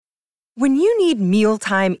When you need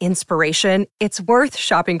mealtime inspiration, it's worth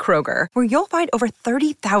shopping Kroger, where you'll find over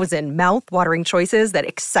 30,000 mouth-watering choices that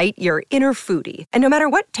excite your inner foodie. And no matter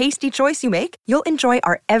what tasty choice you make, you'll enjoy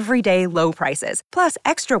our everyday low prices, plus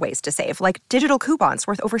extra ways to save, like digital coupons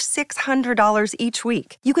worth over $600 each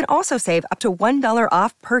week. You can also save up to $1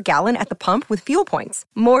 off per gallon at the pump with fuel points.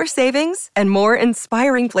 More savings and more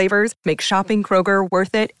inspiring flavors make shopping Kroger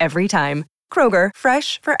worth it every time. Kroger,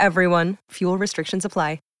 fresh for everyone. Fuel restrictions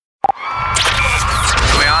apply. We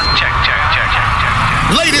on? Check.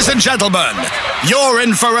 Ladies and gentlemen, you're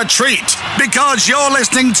in for a treat because you're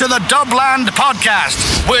listening to the Dubland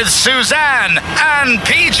Podcast with Suzanne and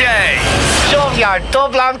PJ. Shove your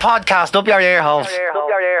Dubland Podcast up your ear holes.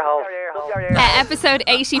 Episode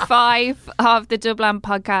 85 of the Dubland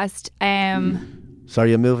Podcast.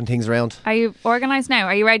 Sorry, you're moving things around. Are you organised now?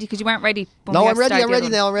 Are you ready? Because you weren't ready. No, I'm ready. I'm ready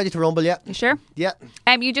now. I'm ready to rumble. Yeah. You sure? Yeah.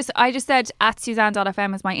 I just said at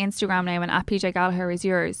Suzanne.fm is my Instagram name and at PJ Gallagher is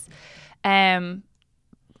yours.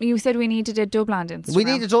 You said we needed a Dubland Instagram. We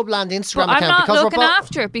need a Dubland Instagram but account. I'm not looking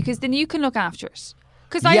after it because then you can look after it.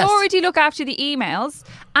 Because I already look after the emails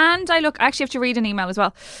and I actually have to read an email as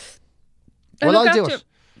well. I'll do it.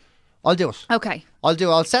 I'll do it. Okay.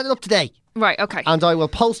 I'll set it up today. Right, okay. And I will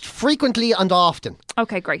post frequently and often.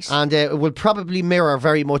 Okay, great. And it will probably mirror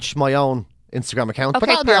very much my own Instagram account. Okay, but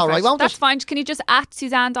that'll be all right, won't That's it? fine. Can you just at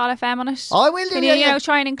Suzanne.fm on it? I will do. Can you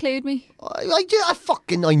try and include me? I do.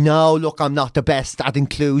 I know. Look, I'm not the best at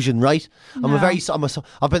inclusion, right? No.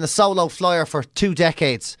 I've been a solo flyer for 2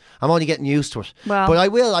 decades. I'm only getting used to it. Well,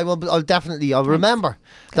 but I'll definitely remember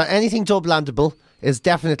that anything Dublandable is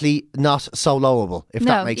definitely not soloable, if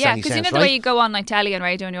that makes any sense. Yeah, because you know the way you go on like telly and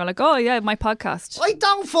radio and you're like, oh yeah, my podcast. I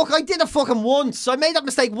did it fucking once. I made that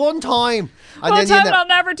mistake one time. And I'll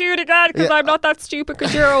never do it again because I'm not that stupid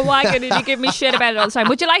because you're a wagon and you give me shit about it all the time.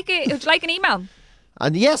 Would you like an email?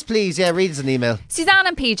 And yes, please, read us an email. Suzanne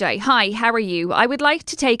and PJ, hi, how are you? I would like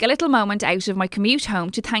to take a little moment out of my commute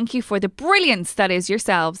home to thank you for the brilliance that is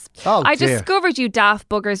yourselves. I discovered you daft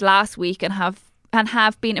buggers last week and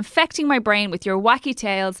have been infecting my brain with your wacky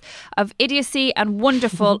tales of idiocy and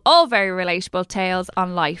wonderful, all very relatable tales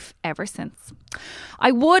on life ever since.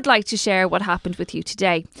 I would like to share what happened with you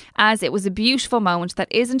today, as it was a beautiful moment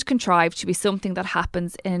that isn't contrived to be something that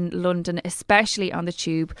happens in London, especially on the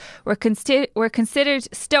tube. We're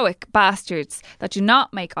considered stoic bastards that do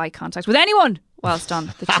not make eye contact with anyone whilst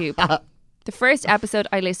on the tube. The first episode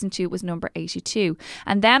I listened to was number 82,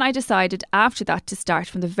 and then I decided after that to start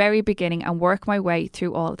from the very beginning and work my way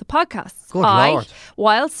through all of the podcasts. Good Lord.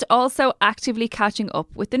 Whilst also actively catching up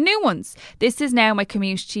with the new ones. This is now my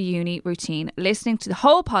commute to uni routine. Listening to the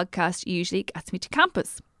whole podcast usually gets me to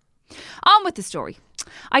campus. On with the story.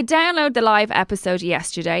 I downloaded the live episode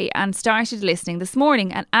yesterday and started listening this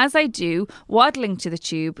morning, and as I do, waddling to the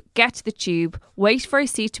tube, get to the tube, wait for a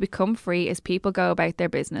seat to become free as people go about their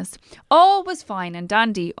business. All was fine and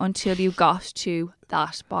dandy until you got to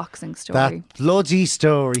that boxing story. That bloody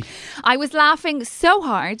story. I was laughing so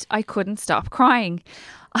hard I couldn't stop crying.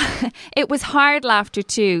 It was hard laughter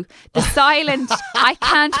too. The silent, I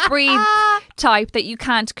can't breathe type that you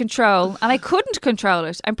can't control. And I couldn't control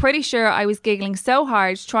it. I'm pretty sure I was giggling so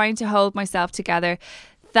hard trying to hold myself together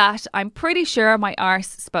that I'm pretty sure my arse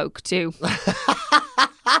spoke too.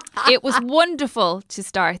 It was wonderful to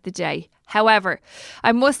start the day. However,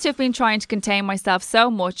 I must have been trying to contain myself so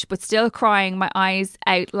much, but still crying my eyes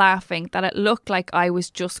out laughing, that it looked like I was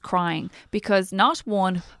just crying, because not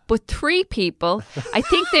one, but 3 people, I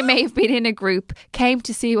think they may have been in a group, came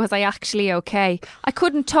to see was I actually okay. I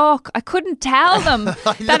couldn't talk. I couldn't tell them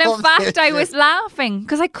that in fact I was laughing,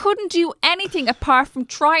 because I couldn't do anything apart from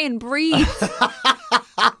try and breathe.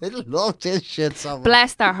 I love this shit so much.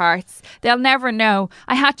 Bless their hearts. They'll never know.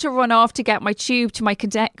 I had to run off to get my tube to my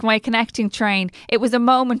connecting train. It was a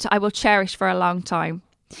moment I will cherish for a long time.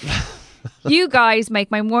 You guys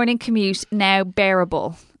make my morning commute now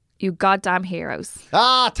bearable. You goddamn heroes.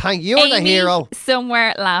 Thank you. You're the hero.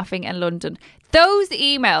 Somewhere laughing in London. Those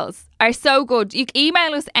emails are so good. You can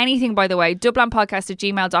email us anything, by the way,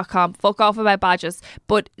 dublandpodcast@gmail.com. Fuck off about badges.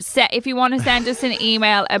 But if you want to send us an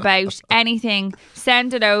email about anything,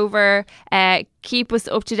 send it over. Keep us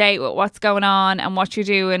up to date with what's going on and what you're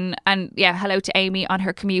doing. And yeah, hello to Amy on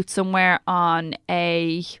her commute somewhere on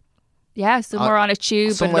a... Yeah, somewhere on a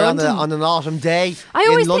tube somewhere in London. on an autumn day I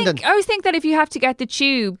in London. I always think that if you have to get the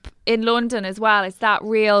tube in London as well, it's that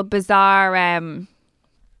real bizarre...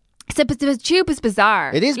 the tube is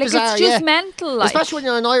bizarre. It is bizarre, It's just mental. Like. Especially when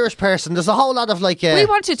you're an Irish person. There's a whole lot of like... we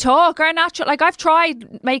want to talk. Our natural... Like, I've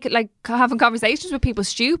tried having conversations with people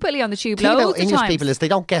stupidly on the tube loads of times. English people is they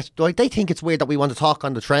don't get... Like, they think it's weird that we want to talk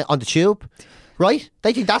on the tube. right?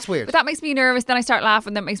 They think that's weird. But that makes me nervous. Then I start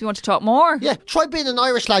laughing. That makes me want to talk more. Yeah, try being an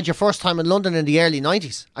Irish lad your first time in London in the early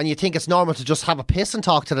 90s and you think it's normal to just have a piss and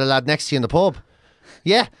talk to the lad next to you in the pub.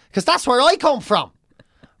 Yeah, because that's where I come from,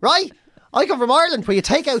 right? I come from Ireland, where you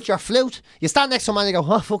take out your flute, you stand next to a man and you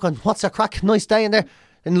go, oh, fucking, what's a crack? Nice day in there.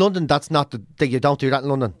 In London, that's not you don't do that in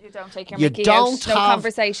London. You don't take your mickey out. No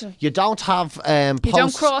conversation. You don't have you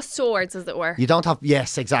don't cross swords, as it were. You don't have,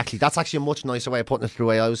 yes, exactly. That's actually a much nicer way of putting it the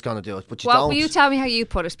way I was going to do it. But you what don't. Will you tell me how you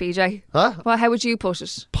put it, PJ? Huh? Well, how would you put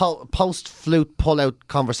it? Post flute pull out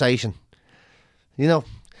conversation. You know.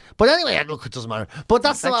 But anyway, look, it doesn't matter. But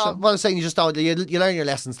that's what I'm saying. You just don't. You learn your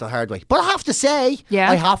lessons the hard way. But I have to say,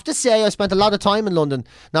 I spent a lot of time in London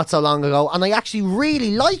not so long ago, and I actually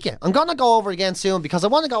really like it. I'm gonna go over again soon because I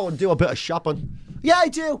want to go and do a bit of shopping. Yeah, I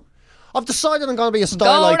do. I've decided I'm gonna be a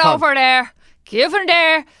style icon. Going over there, giving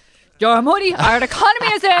there your money. Our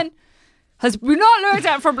economy is in. Has we not learned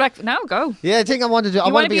that from Black? No, go. Yeah, I think I want to do. I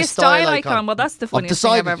want to be a style icon. Well, that's the funniest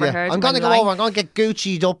thing I've ever heard. I'm going to go over. I'm going to get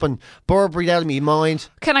Gucci'd up and Burberry'd out of my mind.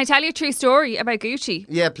 Can I tell you a true story about Gucci?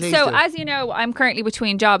 Yeah, please. So, do. as you know, I'm currently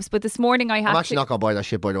between jobs, but this morning I had. I'm actually not going to buy that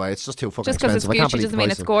shit, by the way. It's just too fucking expensive. Just because it's Gucci doesn't mean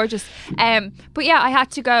it's gorgeous. But yeah, I had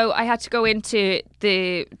to go into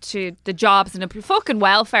the jobs and the fucking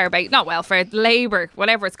welfare, not welfare, labour,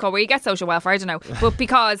 whatever it's called, where you get social welfare. I don't know, but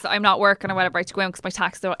because I'm not working or whatever, I have to go in because my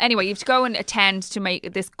tax. Anyway, you have to go and attend to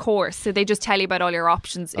make this course, so they just tell you about all your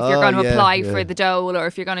options if you're going to apply for the dole or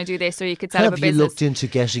if you're going to do this, or you could set up a business. Have you looked into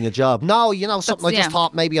getting a job? No, you know something. I just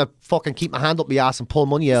thought maybe I'd fucking keep my hand up my ass and pull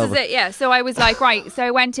money out of it. Yeah, so I was like, right, so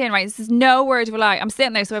I went in, right, this is no word of a lie. I'm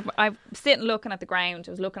sitting there, so I'm sitting looking at the ground.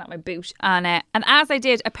 I was looking at my boot, and as I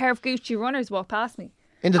did, a pair of Gucci runners walked past me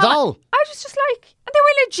in the dole. I was just like, and they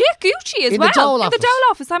were legit Gucci as in well the dole in office. the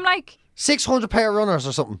dole office. I'm like, 600 pair of runners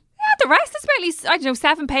or something. Yeah, the rest is barely, I don't know,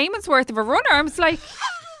 7 payments worth of a runner. I was like.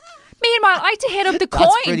 Meanwhile, I had to hit up the coin.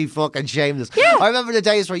 That's pretty fucking shameless. Yeah. I remember the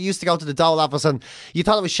days where you used to go to the dole office and you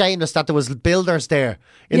thought it was shameless that there was builders there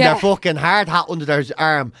in their fucking hard hat under their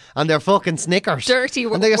arm and their fucking Snickers. Dirty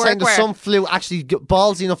And they were saying that some flew actually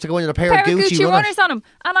ballsy enough to go in a pair of Gucci runners on them.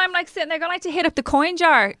 And I'm like sitting there going, I had to hit up the coin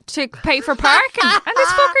jar to pay for parking. And this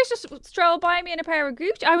fucker's just strolled by me in a pair of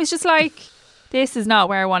Gucci. I was just like... This is not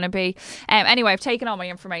where I want to be. Anyway, I've taken all my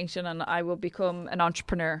information and I will become an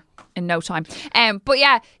entrepreneur in no time. But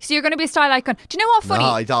yeah, so you're going to be a style icon. Do you know what funny?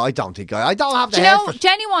 No, I don't think I don't have the head for it.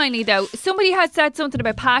 Genuinely though, somebody had said something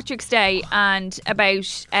about Patrick's Day and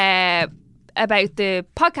about the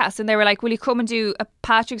podcast, and they were like, will you come and do a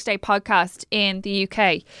Patrick's Day podcast in the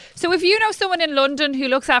UK? So if you know someone in London who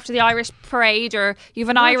looks after the Irish parade, or you have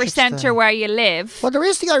an Irish centre where you live. Well, there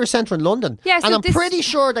is the Irish centre in London. Yeah, so and I'm pretty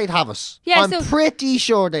sure they'd have us. Yeah, I'm pretty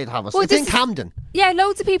sure they'd have us. Well, it's in Camden. Yeah,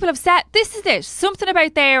 loads of people have said, this is it, something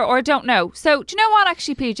about there, or don't know. So do you know what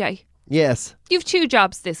actually, PJ? Yes. You've 2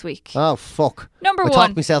 jobs this week. Oh, fuck. Number 1. I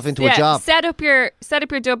talked myself into a job. Set up your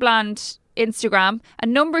Dubland Instagram.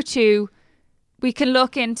 And number 2, we can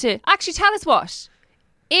look into... Actually, tell us what.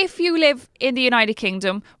 If you live in the United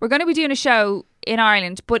Kingdom, we're going to be doing a show in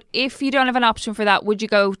Ireland, but if you don't have an option for that, would you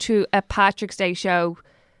go to a Patrick's Day show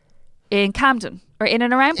in Camden? Or in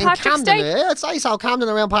and around Patrick's Day? Yeah, it's nice. Camden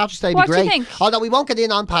around Patrick's Day would be great. What do you think? Although we won't get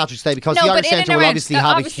in on Patrick's Day because the Irish Centre will obviously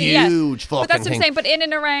have a huge fucking But that's what I'm thing. saying. But in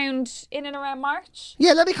and around March?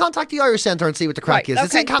 Yeah, let me contact the Irish Centre and see what the crack is. Okay.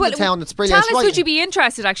 It's in Camden Town. It's brilliant. Tell us, would you be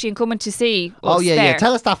interested actually in coming to see us yeah.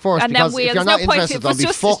 Tell us that first, and because if you're not interested, I'll be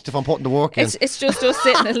fucked if I'm putting the work in. It's just us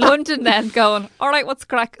sitting in London then going, all right, what's the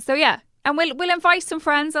crack? So yeah. And we'll invite some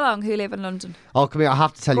friends along who live in London. Oh, come here. I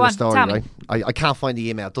have to tell you a story, right? I can't find the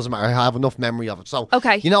email. It doesn't matter. I have enough memory of it. So,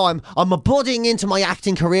 okay. You know, I'm a budding into my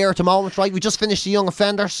acting career at the moment, right? We just finished The Young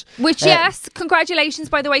Offenders. Which, yes, congratulations,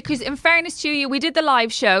 by the way, because in fairness to you, we did the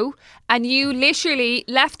live show and you literally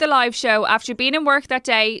left the live show after being in work that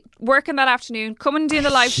day, working that afternoon, coming and doing the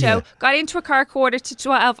live show, got into a car quarter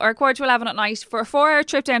to 11 at night for a 4-hour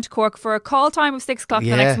trip down to Cork for a call time of 6 o'clock the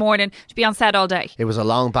next morning to be on set all day. It was a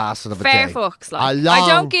long bastard of a day. Fair fucks. Like. I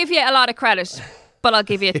don't give you a lot of credit, but I'll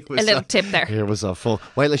give you a little tip there. It was a full...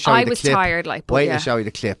 Wait till I show you the clip. I was tired, like... Wait till I show you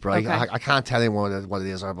the clip, right? Okay. I can't tell anyone what it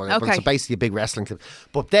is, but it's basically a big wrestling clip.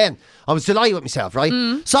 But then, I was delighted with myself, right?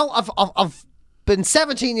 So, I've been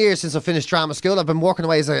 17 years since I finished drama school. I've been working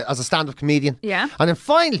away as a stand-up comedian. Yeah. And then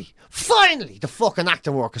finally, the fucking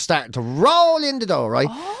acting work is starting to roll in the door, right?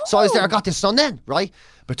 Oh. So I was there, I got this done then, right?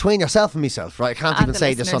 Between yourself and myself, right? I can't even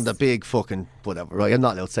say this on the big fucking whatever, right? I'm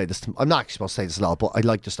not allowed to say this. I'm not actually supposed to say this at all, but I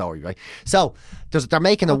like the story, right? So they're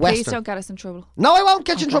making a western. Please don't get us in trouble. No, I won't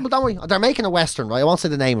get you in trouble. Don't worry. They're making a western, right? I won't say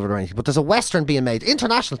the name of it or anything, but there's a western being made,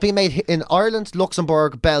 international, being made in Ireland,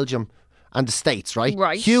 Luxembourg, Belgium, and the States, right?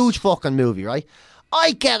 Right. Huge fucking movie, right?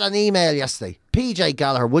 I get an email yesterday PJ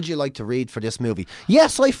Gallagher, would you like to read for this movie?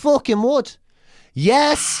 Yes, I fucking would.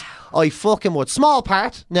 Yes, I fucking would. Small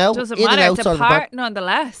part, no. Doesn't in matter, and it's a outside part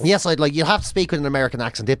nonetheless. Yes, I'd like, you have to speak with an American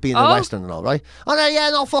accent, it being a Western and all, right? Oh, yeah,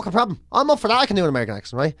 no fucking problem. I'm up for that, I can do an American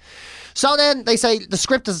accent, right? So then they say the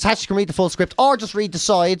script is attached, you can read the full script, or just read the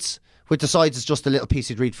sides, which the sides is just a little piece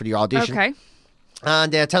you'd read for the audition. Okay.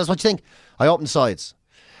 And tell us what you think. I open the sides.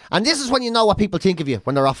 And this is when you know what people think of you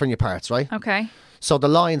when they're offering you parts, right? Okay. So the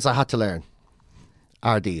lines I had to learn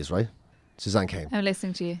are these, right? Suzanne Kane. I'm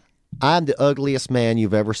listening to you. I'm the ugliest man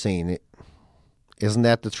you've ever seen. Isn't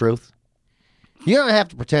that the truth? You don't have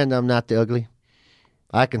to pretend I'm not the ugly.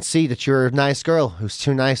 I can see that you're a nice girl who's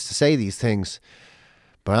too nice to say these things.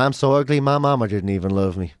 But I'm so ugly, my mama didn't even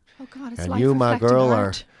love me. Oh God, it's And life you, my reflecting girl,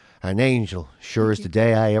 art. are an angel. Sure as the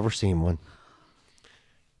day I ever seen one.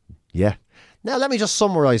 Yeah. Now let me just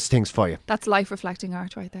summarise things for you. That's life reflecting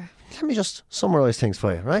art right there. Let me just summarise things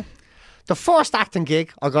for you, right? The first acting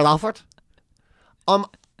gig I got offered, I'm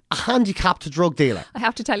a handicapped drug dealer. I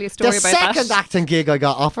have to tell you a story The about that. second acting gig I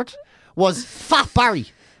got offered was Fat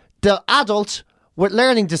Barry, the adult with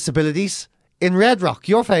learning disabilities in Red Rock,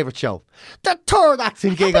 your favourite show. The third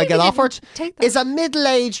acting gig I get offered is a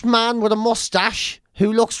middle-aged man with a moustache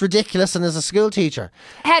who looks ridiculous and is a school teacher.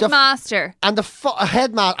 Headmaster. And the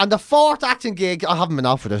headman. And the fourth acting gig, I haven't been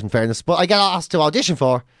offered it in fairness, but I get asked to audition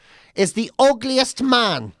for, is the ugliest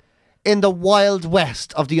man in the Wild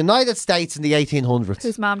West of the United States in the 1800s.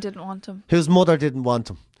 Whose mom didn't want him. Whose mother didn't want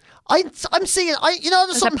him. I'm seeing,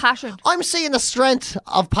 there's something. a passion. I'm seeing a strength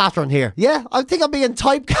of pattern here. Yeah, I think I'm being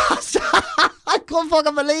typecast. I couldn't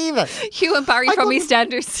fucking believe it. Hugh and Barry from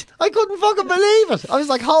EastEnders. I couldn't fucking believe it. I was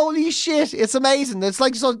like, holy shit, it's amazing. It's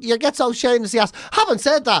like, so you get so shameless. Yes. Having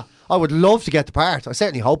said that, I would love to get the part. I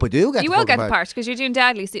certainly hope I do get You the will get fucking the part because you're doing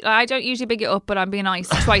Deadly. See, I don't usually big it up, but I'm being nice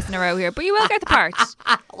twice in a row here. But you will get the part.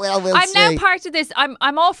 Well, we'll I'm see. now part of this.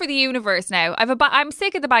 I'm all for the universe now. I'm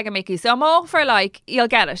sick of the bag of Mickey, so I'm all for like you'll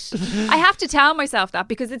get it. I have to tell myself that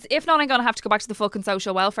because if not, I'm going to have to go back to the fucking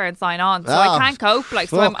social welfare and sign on. So I can't cope. Like,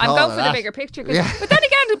 so I'm going for the bigger picture. But then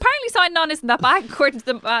again, apparently signing on isn't that bad according to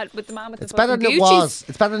the with the man with the It's better than Gucci's. it was.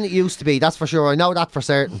 It's better than it used to be. That's for sure. I know that for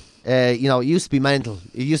certain. It used to be mental.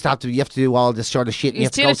 You have to do all this sort of shit. You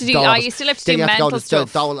still have to do mental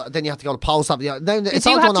stuff. Then you have to go to post office. It's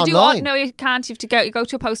you all have done to online. No, you can't. You have to go. You go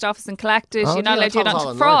to a post office and collect it. Oh, You're not allowed to do it's all that.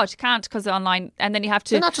 online. Fraud. You can't because online. And then you have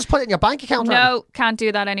to. You're not just put it in your bank account. No, can't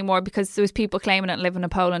do that anymore because there was people claiming it living in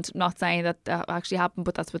Poland. Not saying that actually happened,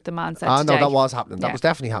 but that's what the man said today. No, that was happening. That was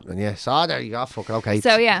definitely happening. Yes. There you go. Fuck. Okay.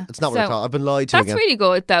 So yeah, it's not what I thought. I've been lied to. That's again. really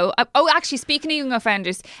good though. Actually, speaking of young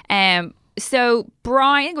offenders, so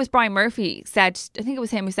I think it was Brian Murphy said, I think it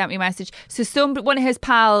was him who sent me a message. So one of his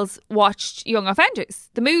pals watched Young Offenders,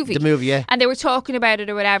 the movie. The movie, yeah. And they were talking about it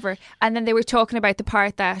or whatever. And then they were talking about the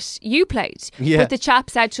part that you played. Yeah. But the chap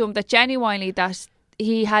said to him that genuinely that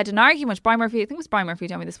he had an argument. Brian Murphy, I think it was Brian Murphy who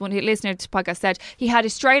told me this. One listener to the podcast said he had a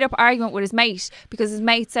straight up argument with his mate because his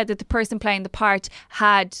mate said that the person playing the part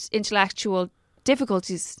had intellectual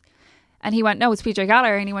difficulties. And he went, no, it's PJ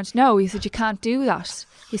Gallagher. And he went, no. He said, you can't do that.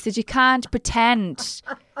 He said, you can't pretend.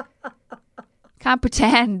 Can't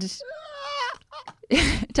pretend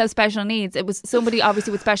to have special needs. It was somebody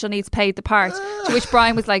obviously with special needs played the part. To which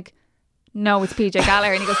Brian was like, no, it's PJ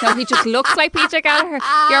Gallagher. And he goes, no, he just looks like PJ Gallagher.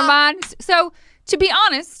 Your man. So to be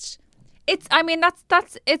honest, it's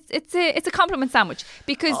a compliment sandwich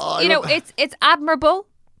because it's admirable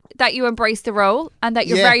that you embrace the role and that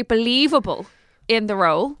you're very believable in the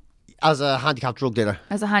role. As a handicapped drug dealer.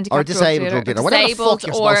 As a handicapped disabled drug dealer. Whatever the fuck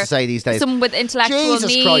you're supposed to say these days. Someone with intellectual Jesus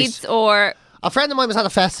needs Christ. or... A friend of mine was at a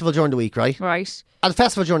festival during the week, right? Right. At a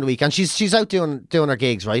festival during the week, and she's out doing her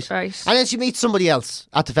gigs, right? Right. And then she meets somebody else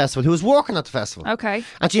at the festival who was working at the festival. Okay.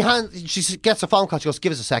 And she gets a phone call. She goes,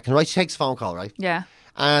 give us a second, right? She takes a phone call, right? Yeah.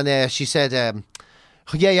 And she said,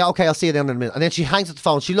 yeah, okay, I'll see you down in a minute. And then she hangs up the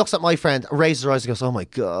phone. She looks at my friend, raises her eyes and goes, oh my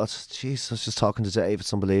God, jeez, I was just talking to Dave.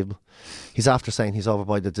 It's unbelievable. He's after saying he's over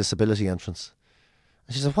by the disability entrance.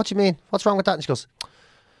 And she said, what do you mean? What's wrong with that? And she goes,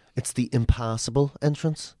 it's the impassable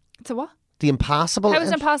entrance. It's a what? The impassable. How is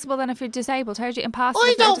it impossible then if you're disabled? How is it impossible?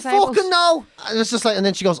 I don't fucking know. And it's just like, and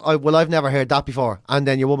then she goes, well, I've never heard that before. And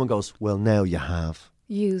then your woman goes, well, now you have.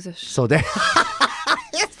 Use it. So there.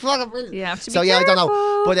 It's fucking brilliant. You have to be so careful. I don't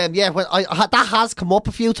know. But that has come up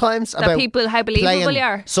a few times that about people, how believable you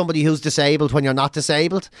are. Somebody who's disabled when you're not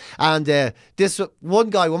disabled. And this one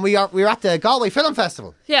guy, when we were at the Galway Film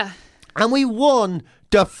Festival. Yeah. And we won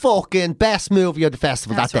the fucking best movie of the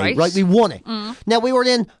festival that day, right? We won it. Now, we were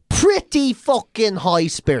in pretty fucking high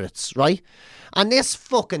spirits, right? And this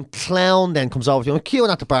fucking clown then comes over to you. I'm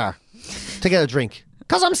queuing at the bar to get a drink.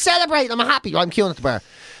 Because I'm celebrating, I'm happy, right? I'm queuing at the bar.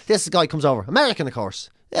 This guy comes over, American, of course.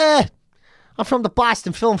 Yeah, I'm from the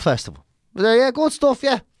Boston Film Festival. Yeah, good stuff,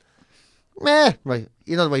 yeah. Meh, right.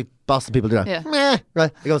 You know the way Boston people do that. Yeah. Meh,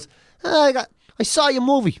 right. He goes, I saw your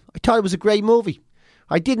movie. I thought it was a great movie.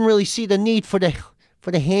 I didn't really see the need for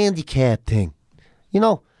the handicap thing. You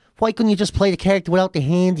know, why couldn't you just play the character without the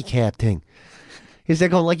handicap thing? He's there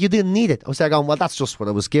going, like, you didn't need it. I was there going, well, that's just what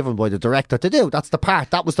I was given by the director to do. That's the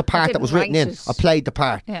part. That was the part that was written in. I played the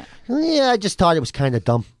part. Yeah. I just thought it was kind of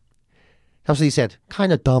dumb. That's what he said.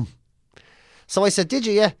 Kind of dumb. So I said, did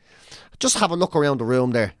you? Yeah. Just have a look around the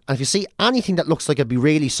room there. And if you see anything that looks like it'd be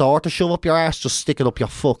really sore to shove up your arse, just stick it up your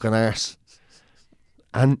fucking arse.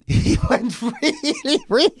 And he went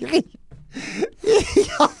really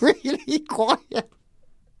quiet.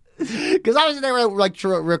 Because I was there like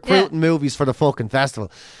recruiting movies for the fucking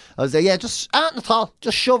festival. I was there, just at the top,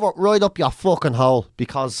 just shove it right up your fucking hole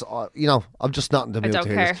because, I'm just not in the mood to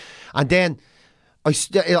hear this. And then I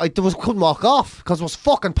couldn't walk off because it was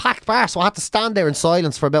fucking packed bar, so I had to stand there in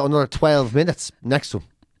silence for about another 12 minutes next to him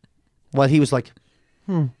while he was like,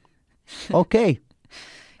 okay.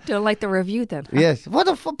 Don't like the review then. Yes. But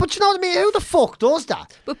you know what I mean? Who the fuck does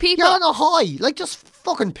that? But people... You're on a high. Like, just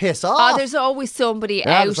fucking piss off. Oh, there's always somebody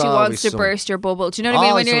out who wants to burst your bubble. Do you know what I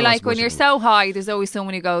mean? When you're like, when you're so high, there's always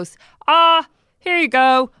someone who goes, here you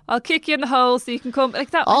go. I'll kick you in the hole so you can come. Like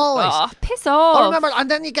that. Always. Oh, piss off. I remember, and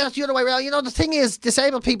then you get it the other way around. You know, the thing is,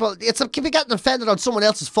 disabled people, keep getting offended on someone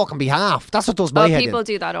else's fucking behalf. That's what does my head in. People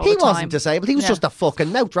do that all the time. He wasn't disabled. He was just a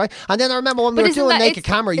fucking mouth, right? And then I remember when we were doing Naked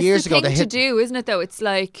Camera years ago. It's the thing to do, isn't it, though? It's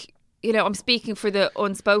like... I'm speaking for the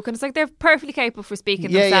unspoken. It's like they're perfectly capable for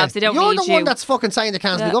speaking themselves. They don't need you. You're the one that's fucking saying they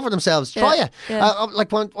can't speak up for themselves. Try it. Yeah.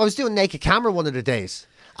 Like when I was doing Naked Camera one of the days,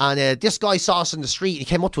 and this guy saw us in the street. He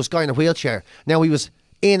came up to us, guy in a wheelchair. Now he was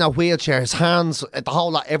in a wheelchair. His hands, the whole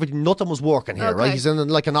lot, everything, nothing was working here, right? He's in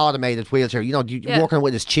like an automated wheelchair. Working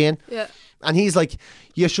with his chin. Yeah. And he's like,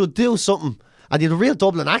 you should do something. And he had a real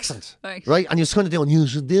Dublin accent, right? And he was kind of doing, you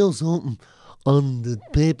should do something on the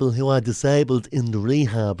people who are disabled in the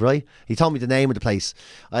rehab, right? He told me the name of the place.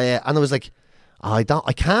 And I was like, I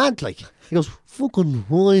can't, like. He goes, fucking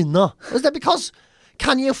why not? I was like, because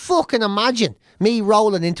can you fucking imagine me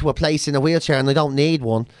rolling into a place in a wheelchair and I don't need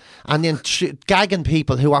one, and then gagging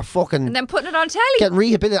people who are fucking... And then putting it on telly. Getting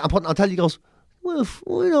rehabilitated and putting it on telly. He goes, well,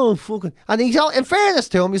 we don't fucking... And he's, in fairness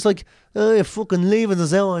to him, he's like, you're fucking leaving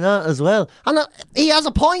us out on that as well. And he has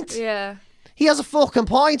a point. Yeah. He has a fucking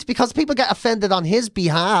point because people get offended on his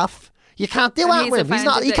behalf. You can't do that with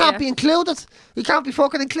him. He can't be included. He can't be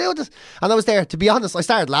fucking included. And I was there, to be honest, I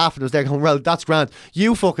started laughing. I was there going, well, that's grand.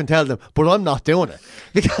 You fucking tell them, but I'm not doing it.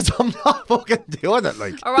 Because I'm not fucking doing it.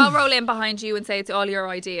 Like. Or I'll roll in behind you and say it's all your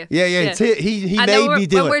idea. Yeah. He made me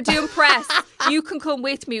do it. When we're doing press, you can come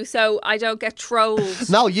with me so I don't get trolled.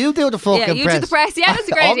 No, you do the fucking press. Yeah, you do the press. Yeah, that's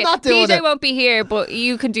a great idea. Not doing PJ it. won't be here, but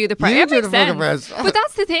you can do the press. You do the fucking press. But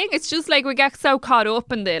that's the thing. It's just like we get so caught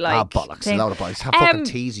up in the like... bollocks. A lot of boys. Fucking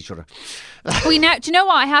tease each other. Do you know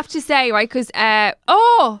what I have to say, right? Because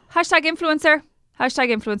hashtag influencer.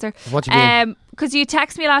 What do you mean? Because you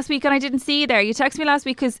texted me last week and I didn't see you there. You texted me last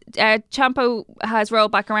week because Champo has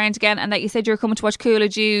rolled back around again, and that you said you were coming to watch Coola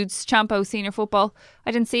Jude's Champo senior football.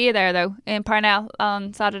 I didn't see you there though in Parnell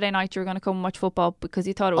on Saturday night. You were going to come and watch football because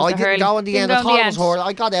you thought it was I didn't go in the end. I thought it was hurling.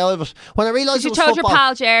 I got out of it when I realised it was football. You told your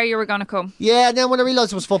pal Jerry you were going to come. Yeah, and then when I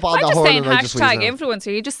realised it was football, I'm just saying hashtag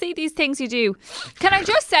influencer. You just see these things you do. Can I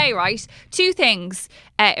just say, right, two things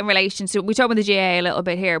in relation to, we talked about the GAA a little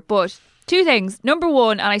bit here, but two things. Number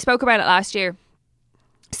one, and I spoke about it last year.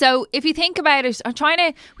 So if you think about it,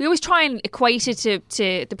 we always try and equate it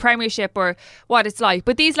to the Premiership or what it's like.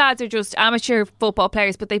 But these lads are just amateur football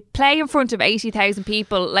players, but they play in front of 80,000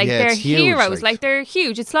 people. Like, they're heroes. Like, they're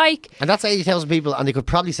huge. It's like... And that's 80,000 people, and they could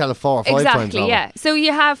probably sell it 4 or 5 times. Exactly, yeah. So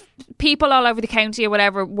you have people all over the county or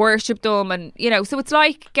whatever worship them, and, so it's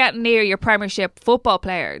like getting near your Premiership football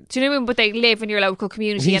player. Do you know what I mean? But they live in your local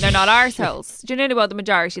community and they're not arseholes. Do you know what? The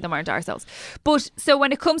majority of them aren't arseholes. But, so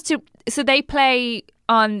when it comes to... So they play...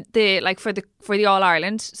 on the for the All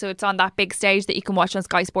Ireland, so it's on that big stage that you can watch on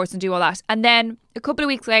Sky Sports and do all that, and then a couple of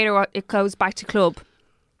weeks later it goes back to club,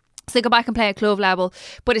 so they go back and play at club level,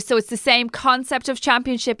 but it's the same concept of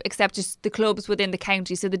championship except just the clubs within the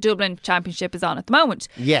county. So the Dublin Championship is on at the moment.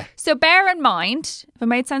 Yeah. So bear in mind, have I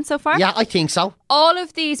made sense so far? Yeah, I think so. All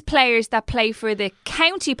of these players that play for the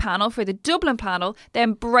county panel, for the Dublin panel,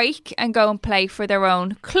 then break and go and play for their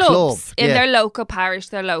own clubs in their local parish,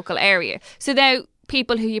 their local area. So now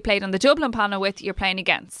people who you played on the Dublin panel with, you're playing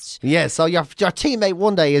against. Yeah, so your teammate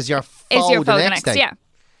one day is your foe the next day. Yeah.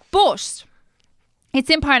 But it's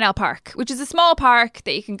in Parnell Park, which is a small park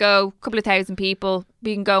that you can go, a couple of thousand people,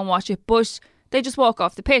 you can go and watch it. But They just walk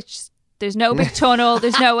off the pitch. There's no big tunnel.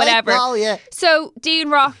 There's no whatever. Oh, yeah. So Dean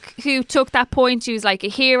Rock, who took that point, who's like a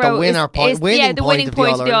hero. The winning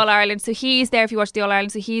point of the All-Ireland. So he's there if you watch the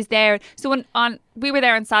All-Ireland. So he's there. So we were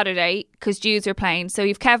there on Saturday because Judes were playing. So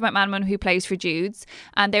you've Kev McManaman, who plays for Judes,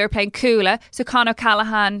 and they were playing Coola. So Conor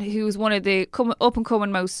Callaghan, who's one of the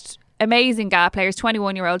up-and-coming most amazing GAA players,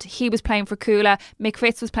 21-year-old, he was playing for Coola. Mick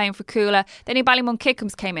Fitz was playing for Coola. Then Ballymun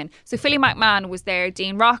Kickham's came in. So Philly McMahon was there.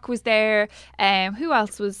 Dean Rock was there. Who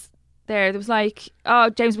else was there? There was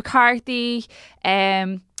James McCarthy.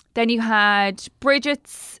 Then you had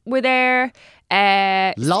Bridget's were there.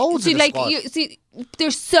 Loads of the squad.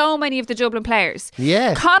 There's so many of the Dublin players.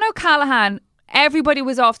 Yeah. Conor Callaghan, everybody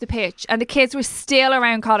was off the pitch and the kids were still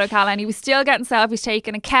around Conor Callaghan. He was still getting selfies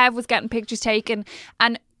taken and Kev was getting pictures taken,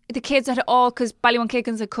 and the kids had because Ballymun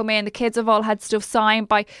Kickham's had come in, the kids have all had stuff signed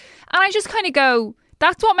by, and I just kind of go,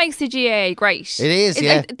 that's what makes the GAA great. It is,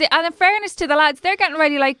 yeah. And in fairness to the lads, they're getting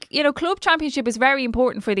ready. Club championship is very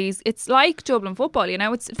important for these. It's like Dublin football,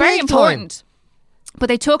 it's very important. But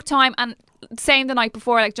they took time, and same the night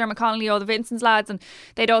before, like Dermot Connolly, all the Vincent's lads, and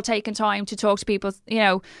they'd all taken time to talk to people,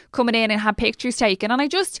 coming in and have pictures taken. And I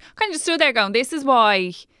just kind of stood there going, this is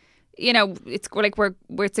why, it's like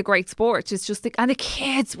it's a great sport. It's just and the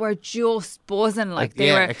kids were just buzzing,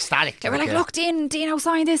 they were ecstatic. They were like, look, Dino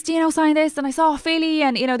signed this, and I saw Philly,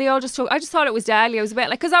 and they all just I just thought it was deadly. I was a bit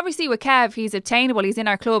because obviously with Kev, he's obtainable, he's in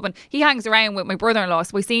our club, and he hangs around with my brother-in-law,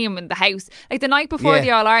 so we see him in the house the night before the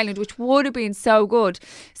All-Ireland, which would have been so good.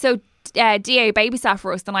 So DA babysat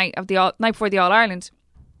for us the night before the All-Ireland,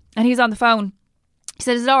 and he's on the phone. He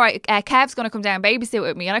said, is it all right? Kev's going to come down and babysit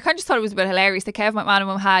with me. And I kind of just thought it was a bit hilarious that Kev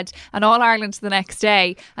McManaman had an All-Ireland the next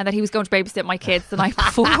day and that he was going to babysit my kids the night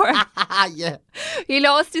before. Yeah. He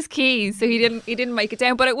lost his keys, so he didn't make it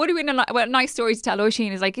down. But it would have been a nice story to tell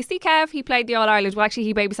Oisin. Is like, you see Kev, he played the All-Ireland. Well, actually,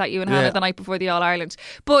 he babysat you and Hannah the night before the All-Ireland.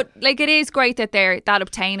 But it is great that they're that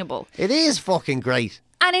obtainable. It is fucking great.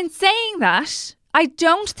 And in saying that, I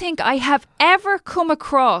don't think I have ever come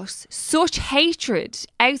across such hatred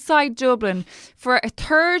outside Dublin for a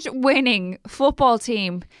third winning football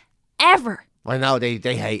team ever. I know, they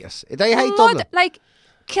hate us. They hate Dublin.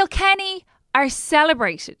 Kilkenny are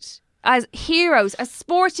celebrated as heroes, as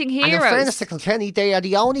sporting heroes. And in fairness to Kilkenny, they are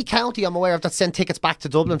the only county I'm aware of that sent tickets back to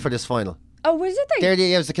Dublin for this final. Oh, was it?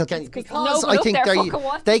 It was the Kilkenny. Because I think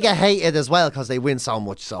they get hated as well because they win so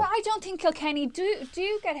much. So. Well, I don't think Kilkenny do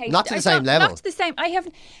get hated. Not to the same level. Not to the same. I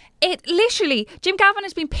haven't. It literally, Jim Gavin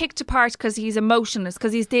has been picked apart because he's emotionless,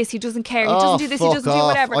 because he's this, he doesn't care, he doesn't do this, he doesn't do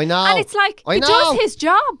whatever. I know. And it's like, he does his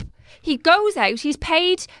job. He goes out, he's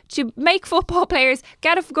paid to make football players,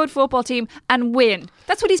 get a good football team and win.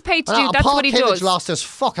 That's what he's paid to do. That's what he does. Paul lost his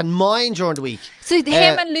fucking mind during the week. So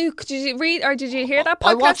him and Luke, did you read or did you hear that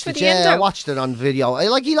podcast for the Indo? I watched it on video.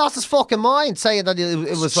 He lost his fucking mind saying that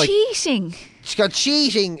it was like cheating. She got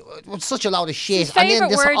cheating. It was such a load of shit. His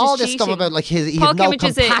favourite word all is this cheating. stuff about he had no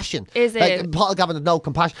compassion. Paul Gavin had no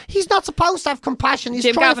compassion. He's not supposed to have compassion. He's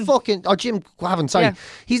trying to fucking Jim Gavin. Sorry,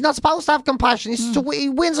 he's not supposed to have compassion. He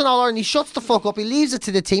wins an All-Ireland. He shuts the fuck up. He leaves it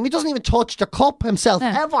to the team. He doesn't even touch the cup himself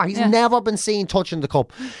ever. He's never been seen touching the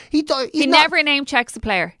cup. He never name checks a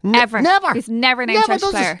player ever. Never. He's never name checked a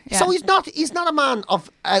player. So he's not a man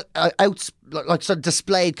of sort of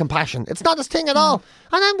displayed compassion. It's not his thing at all.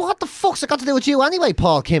 And then what the fuck's it got to do with you anyway,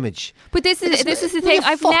 Paul Kimmage? But this is the thing.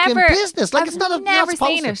 I've never business. I've never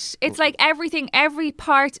seen it. It's like everything, every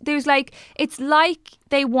part. It's like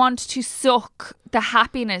they want to suck the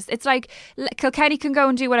happiness. It's like Kilkenny can go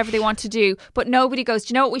and do whatever they want to do, but nobody goes,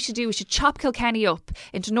 do you know what we should do? We should chop Kilkenny up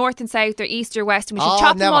into north and south or east or west, and we should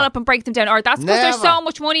chop them all up and break them down. Or that's because there's so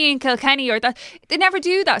much money in Kilkenny, or that they never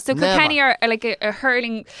do that. So Kilkenny are like a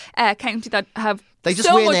hurling county that have they just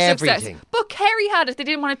so win much everything. Success. But Kerry had it. They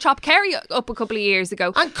didn't want to chop Kerry up a couple of years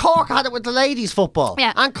ago. And Cork had it with the ladies' football.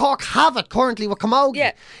 Yeah. And Cork have it currently with Camogie.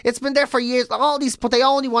 Yeah. It's been there for years. All these, but they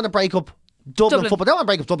only want to break up Dublin football. They don't want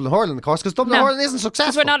to break up Dublin hurling, of course, because Dublin hurling isn't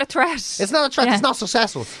successful. Because we're not a threat. It's not a threat. It's not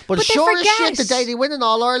successful. But sure as shit, the day they win an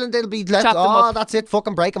All-Ireland, they'll be left. That's it.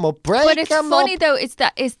 Fucking break them up. But it's funny though. Is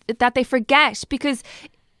that they forget, because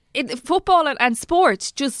football and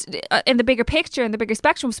sports, just in the bigger picture, in the bigger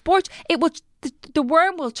spectrum of sports, the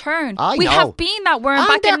worm will turn. We have been that worm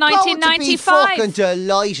back in 1995. Fucking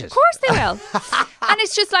delighted. Of course they will. And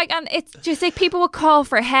it's just like, and it's just like people will call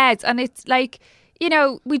for heads, and it's like,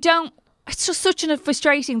 we don't. it's just such a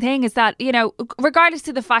frustrating thing is that, you know, regardless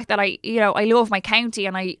of the fact that I love my county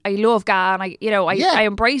and I love GA and I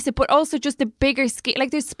embrace it, but also just the bigger scale.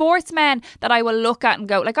 Like there's sportsmen that I will look at and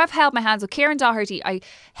go, like I've held my hands with Kieran Doherty. I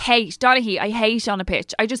hate Donaghy. I hate on a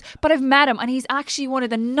pitch. But I've met him and he's actually one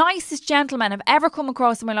of the nicest gentlemen I've ever come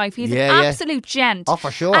across in my life. He's an absolute gent. Oh,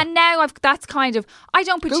 for sure. And now that's kind of, I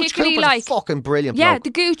don't particularly Gooch like. Fucking brilliant. Yeah, bloke.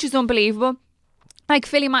 the Gooch is unbelievable. Like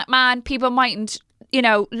Philly McMahon, people mightn't, you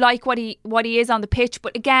know, like what he is on the pitch,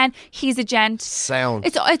 but again, he's a gent. Sound.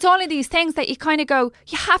 It's all of these things that you kind of go,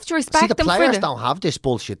 you have to respect them. See, the players don't have this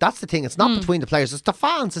bullshit. That's the thing. It's not between the players. It's the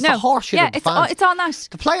fans. It's the horseshit of the fans. It's on that.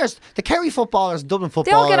 The players, the Kerry footballers, Dublin They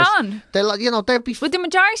footballers, all get on. They'll be. But the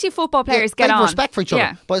majority of football players they get have on. respect for each other.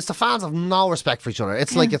 Yeah. But it's the fans have no respect for each other.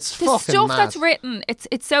 It's like it's the fucking stuff mad. that's written.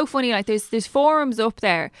 It's so funny. Like there's forums up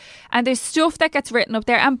there, and there's stuff that gets written up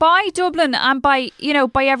there, and by Dublin and by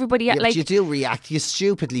everybody. Yeah, like but you do react. You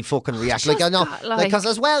stupidly fucking react. Like I know, like, because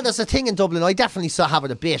as well, there's a thing in Dublin. I definitely still have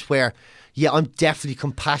it a bit where, yeah, I'm definitely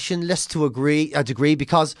compassionless to a degree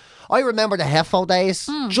because I remember the Heffo days.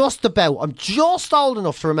 Just about. I'm just old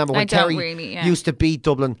enough to remember when Kerry used to beat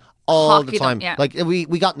Dublin all the time. Like we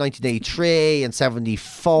got 1983 and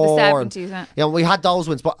 74. The 70s, and, you know, we had those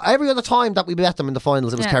wins, but every other time that we bet them in the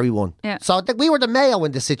finals, it was Kerry won. Yeah. So we were the Mayo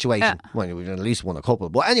in this situation. Yeah. Well, we at least won a couple,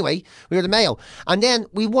 but anyway, we were the Mayo, and then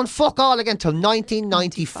we won fuck all again till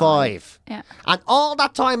 1995. Yeah. And all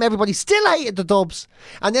that time, everybody still hated the Dubs.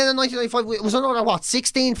 And then in 1995, it was another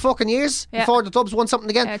 16 fucking years before the Dubs won something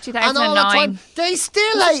again. 2009. And all that time, they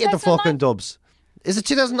still hated the fucking Dubs. Is it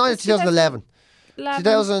 2009 or 2011?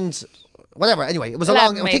 2000, whatever. Anyway, it was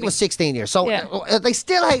 11, I think it was 16 years. So they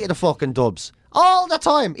still hated the fucking Dubs all the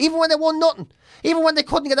time, even when they won nothing. Even when they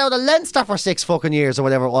couldn't get out of Leinster for 6 fucking years or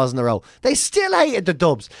whatever it was in a row, they still hated the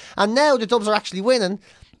Dubs. And now the Dubs are actually winning.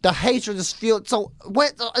 The hatred is fueled. So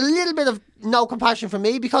a little bit of no compassion for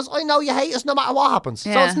me because I know you hate us no matter what happens.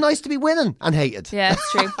 Yeah. So it's nice to be winning and hated. Yeah,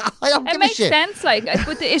 it's true. I don't give it makes a shit. sense. Like,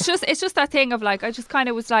 but it's just that thing of like, I just kind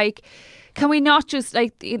of was like, can we not just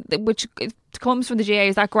like, which comes from the GAA,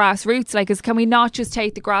 is that grassroots? Like, can we not just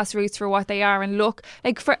take the grassroots for what they are and look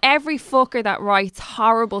like for every fucker that writes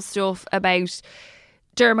horrible stuff about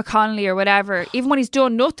Dermot Connolly or whatever, even when he's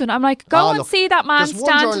done nothing, I'm like, go and see that man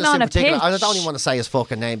standing on a pitch. I don't even want to say his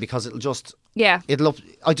fucking name because it'll just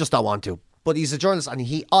I just don't want to. But he's a journalist and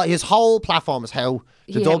his whole platform is how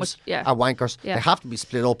the Dubs are wankers. They have to be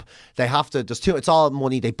split up. They have to. It's all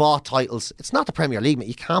money. They bought titles. It's not the Premier League, mate.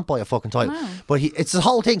 You can't buy a fucking title. No. But it's the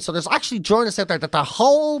whole thing. So there's actually journalists out there that their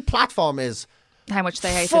whole platform is how much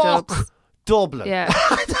they hate the Dubs. Dublin. Yeah.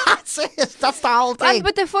 That's it. That's the whole thing.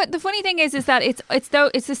 But the funny thing is that it's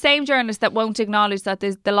the same journalist that won't acknowledge that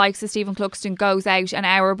the likes of Stephen Cluxton goes out an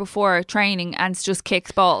hour before training and just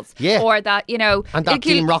kicks balls. Yeah. Or that, you know, and that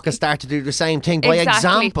Team Rocket start to do the same thing by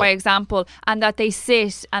example. And that they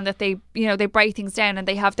sit and that they, you know, they break things down and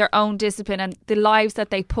they have their own discipline and the lives that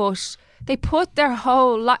they put their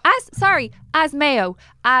whole life as Mayo,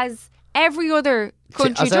 as every other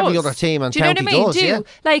country as every other team and county does, yeah.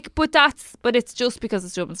 Like, but it's just because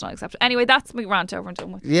it's Dublin's not accepted. Anyway, that's my rant over and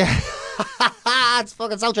done with. Yeah. It's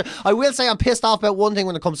fucking so true. I will say I'm pissed off about one thing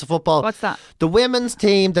when it comes to football. What's that? The women's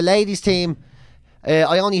team, the ladies team,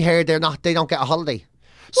 I only heard they don't get a holiday.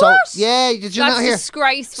 So what? Yeah, did you not hear? That's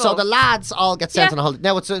disgraceful. So the lads all get sent on a holiday.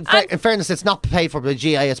 Now it's in fairness, it's not paid for by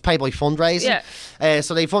the GAA. It's paid by fundraising. Yeah.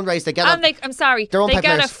 So they fundraise. They get. And I'm sorry. They get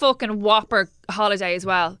players. a fucking whopper holiday as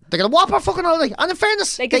well. They get a whopper fucking holiday. And in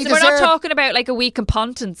fairness, we're not talking about like a week in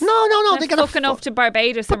Pontins. No. They get fucking up to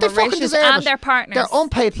Barbados and Mauritius and their partners. They're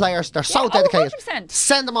unpaid players. They're so dedicated. 100%.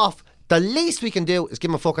 Send them off. The least we can do is give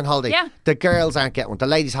them a fucking holiday. Yeah. The girls aren't getting one. The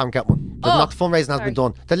ladies haven't got one. The fundraising hasn't been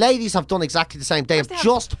done. The ladies have done exactly the same. They have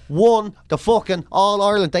just won the fucking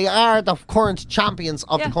All-Ireland. They are the current champions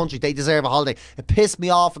of the country. They deserve a holiday. It pissed me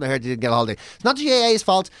off when I heard they didn't get a holiday. It's not the GAA's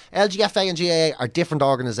fault. LGFA and GAA are different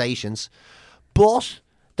organisations. But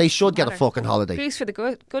they should get a fucking holiday. Goose for the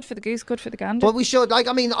good for the goose, good for the gander. But we should,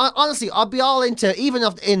 honestly, I'd be all into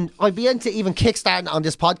I'd be into even kickstarting on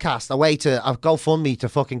this podcast a way to GoFundMe to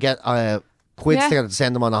fucking get quids together to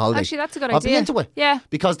send them on a holiday. Actually, that's a good idea. idea. I'd be into it. Yeah,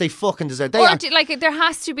 because they fucking deserve. There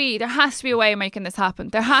has to be a way of making this happen.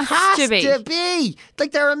 There has to be.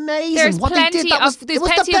 Like, they're amazing. There's what plenty they did, it was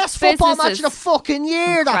the best football match of the fucking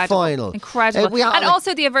year. That final, incredible.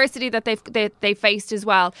 Also the adversity that they faced as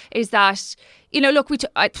well is that. You know, look,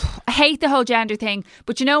 I hate the whole gender thing,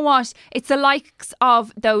 but you know what? It's the likes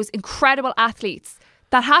of those incredible athletes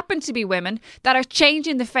that happen to be women that are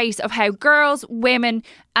changing the face of how girls, women,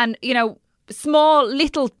 and, you know, small,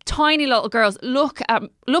 little, tiny little girls look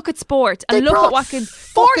at sport and look at what can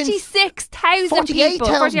 46,000 people,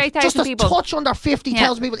 48,000 just people, a touch under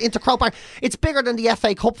 50,000 people into Croke Park. It's bigger than the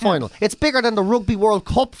FA Cup final. It's bigger than the Rugby World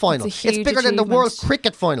Cup final. It's a huge bigger than the achievement. World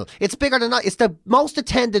Cricket final. It's bigger than that. It's the most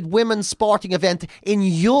attended women's sporting event in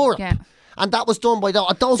Europe. Yeah. And that was done by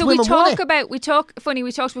those so women. we talked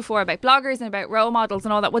before about bloggers and about role models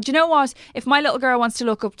and all that. Well, do you know what? If my little girl wants to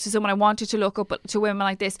look up to someone, I wanted to look up to women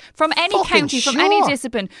like this from any county, from any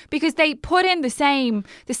discipline, because they put in the same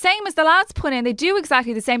as the lads put in. They do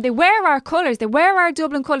exactly the same. They wear our colours. They wear our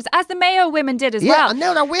Dublin colours, as the Mayo women did as well. Yeah, and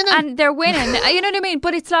now they're winning. And they're winning. You know what I mean?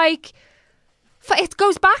 But it's like, it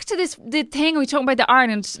goes back to the thing we talking about the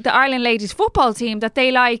Ireland ladies football team, that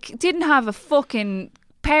they didn't have a fucking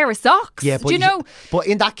pair of socks. Yeah, but do you know? But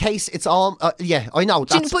in that case, it's all. I know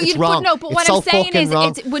it's wrong. But what I'm saying is,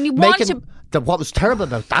 it's when you want to. What was terrible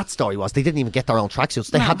about that story was they didn't even get their own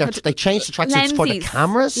tracksuits. They changed the tracksuits for the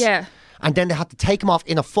cameras. Yeah. And then they had to take them off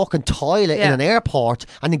in a fucking toilet in an airport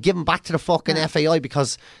and then give them back to the fucking FAI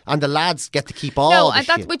and the lads get to keep all the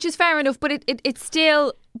shit. Which is fair enough, but it's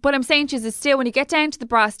still, what I'm saying to you is, it's still, when you get down to the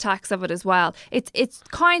brass tacks of it as well, it's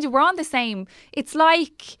kind of, we're on the same, it's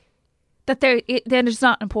like that then it's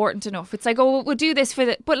not important enough. It's like, oh, we'll do this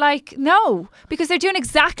but no, because they're doing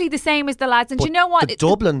exactly the same as the lads. And but do you know what? The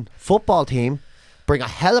Dublin football team bring a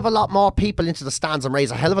hell of a lot more people into the stands and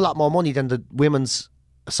raise a hell of a lot more money than the women's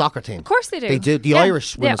soccer team. Of course they do. They do. The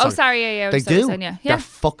Irish women's soccer. Oh, sorry, yeah. They do. Yeah. They're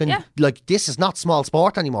fucking, this is not small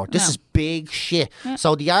sport anymore. This is big shit. Yeah.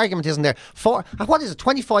 So the argument isn't there. What is it,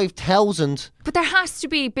 25,000? But there has to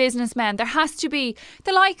be businessmen. There has to be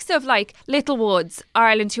the likes of Littlewoods,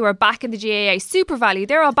 Ireland, who are back in the GAA, Super Valley,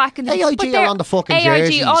 they're all back in the AIG are on the fucking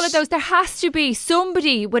jerseys. all of those. There has to be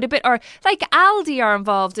somebody with a bit, or Aldi are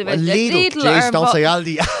involved in it. Lidl are don't say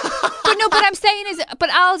Aldi. But I'm saying is,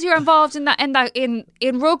 Aldi are involved in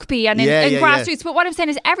rugby and in grassroots. Yeah. But what I'm saying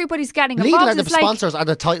is, everybody's getting involved. Lidl are the sponsors, are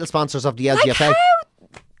the title sponsors of the LGFA.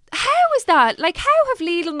 How is that? How have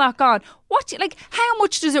Lidl not gone? How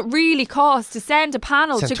much does it really cost to send a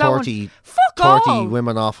panel to go 30 fuck 30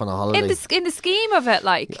 women off on a holiday? In the scheme of it,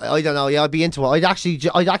 I don't know. Yeah, I'd be into it. I'd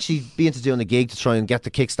actually be into doing a gig to try and get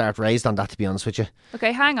the kickstart raised on that, to be honest with you.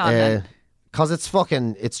 Okay, hang on then. Because it's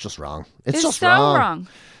just wrong. It's just so wrong.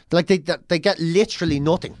 They get literally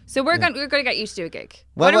nothing. So we're going to get you to do a gig.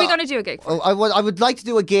 What are we going to do a gig for? I would like to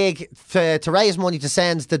do a gig to raise money to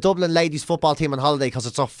send the Dublin ladies football team on holiday, because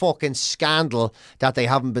it's a fucking scandal that they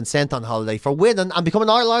haven't been sent on holiday for winning and becoming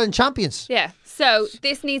Ireland champions. Yeah. So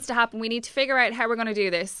this needs to happen. We need to figure out how we're going to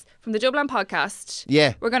do this. From the Dublin podcast,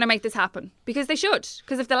 we're going to make this happen, because they should.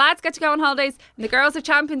 Because if the lads get to go on holidays and the girls are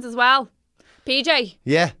champions as well, PJ.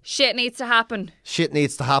 Yeah. Shit needs to happen. Shit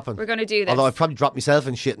needs to happen. We're going to do this. Although I've probably dropped myself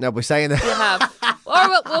in shit now by saying it. You have.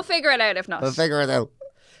 Or we'll figure it out if not. We'll figure it out.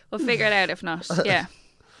 Yeah.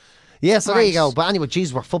 Yeah, so there you go. But anyway,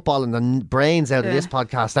 geez, we're footballing the brains out of this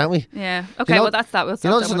podcast, aren't we? Yeah. Okay, well, that's that.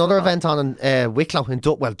 There's another event on in Wicklow in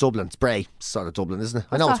Dublin. It's Bray. It's sort of Dublin, isn't it?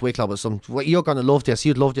 I know it's Wicklow, but you're going to love this.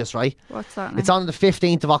 You'd love this, right? What's that now? It's on the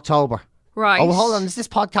 15th of October. Right. Oh, hold on. Is this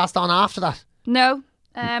podcast on after that? No.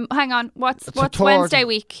 Hang on. What's Wednesday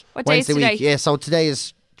week? What day is today? Week. Yeah, so today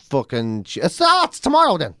is fucking... It's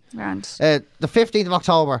tomorrow then. Grand. The 15th of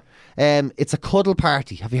October. It's a cuddle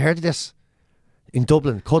party. Have you heard of this? In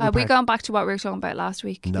Dublin, cuddle party. Are we going back to what we were talking about last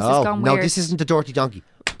week? No, this isn't the Dirty Donkey.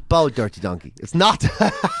 Bold Dirty Donkey. It's not.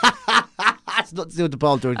 It's nothing to do with the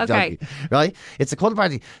Bold Dirty Donkey. Right? It's a cuddle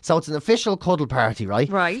party. So it's an official cuddle party, right?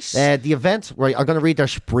 Right. The event, right, I'm going to read their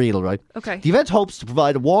spiel, right? Okay. The event hopes to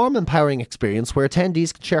provide a warm, empowering experience where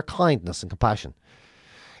attendees can share kindness and compassion.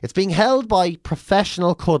 It's being held by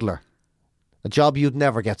Professional Cuddler. A job you'd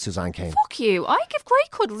never get, Suzanne Kane. Fuck you. I give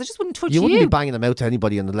great cuddles. I just wouldn't touch you. You wouldn't be banging them out to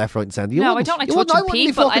anybody on the left, right and centre. No, I don't like touching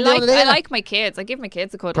people. I like my kids. I give my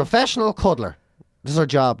kids a cuddle. Professional Cuddler. This is her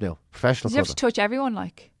job now. Professional Does cuddler. You have to touch everyone,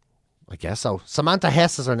 I guess so. Samantha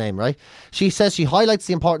Hess is her name, right? She says she highlights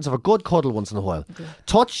the importance of a good cuddle once in a while. Okay.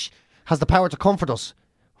 Touch has the power to comfort us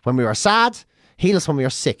when we are sad, heal us when we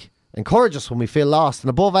are sick, encourage us when we feel lost, and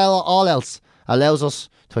above all else, allows us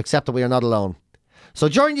to accept that we are not alone. So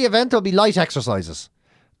during the event, there'll be light exercises,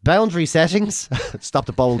 boundary settings. Stop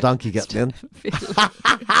the bold donkey getting in.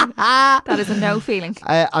 That is a no feeling.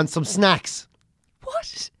 And some snacks.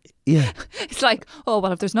 What? Yeah. It's like, oh,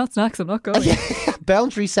 well, if there's not snacks, I'm not going.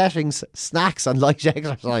 Boundary settings, snacks and light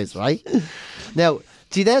exercise, right? Now,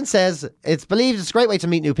 she then says, it's believed it's a great way to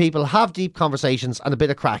meet new people, have deep conversations and a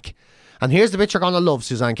bit of crack. And here's the bit you're going to love,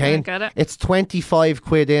 Suzanne Kane. I get it. It's 25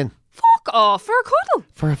 quid in. Fuck off, for a cuddle.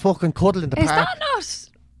 For a fucking cuddle in the park. Is that not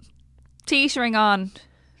teetering on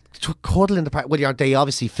to cuddle in the park. Well, they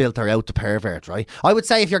obviously filter out the pervert, right? I would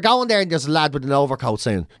say if you're going there and there's a lad with an overcoat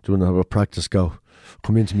saying, "Do you want to have a practice go?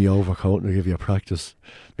 Come into me overcoat and I'll give you a practice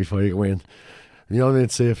before you go in." You know what I mean?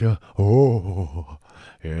 Say if you,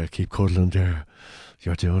 yeah, keep cuddling there.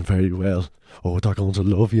 You're doing very well. Oh, they're going to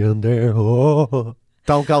love you in there. Oh,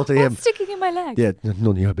 don't go to him. What's sticking in my leg? Yeah, none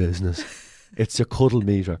of your business. It's a cuddle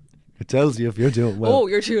meter. It tells you if you're doing well. Oh,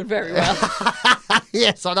 you're doing very well.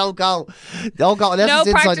 Yeah, so don't go. Don't go unless No it's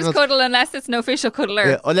inside practice the cuddle unless it's an official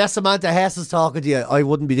cuddler. Yeah, unless Samantha Hess is talking to you, I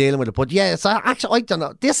wouldn't be dealing with it. But yeah, it's actually, I don't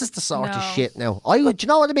know. This is the sort of shit now. Do you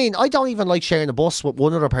know what I mean? I don't even like sharing a bus with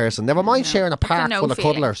one other person. Never mind sharing a park full of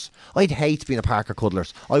cuddlers. I'd hate being a park of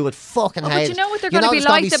cuddlers. I would fucking hate it. But you know what they're going to be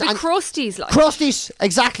like? They'll be crusties. Like. Crusties,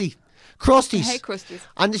 exactly. Crusties. I hate crusties.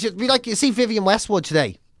 And they should be like, you see Vivienne Westwood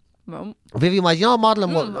today. Well, Vivienne was, you know,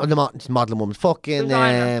 modelling woman,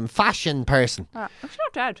 fucking fashion person. She's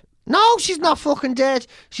not dead. No, she's not fucking dead.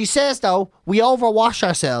 She says, though, we overwash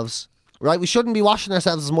ourselves, right? We shouldn't be washing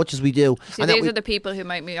ourselves as much as we do. See, these are the people who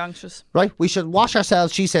make me anxious. Right? We should wash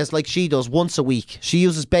ourselves, she says, like she does, once a week. She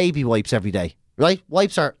uses baby wipes every day, right?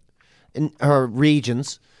 Wipes her in her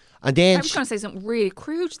regions. And then I was going to say something really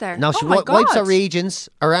crude there. No, she wipes her regions,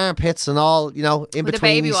 her armpits and all, you know, in with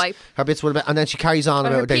between. A baby wipe. Her bits with a bit, and then she carries on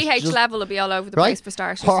about her her day. pH level will be all over the place for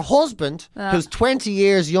starters. Her husband, who's 20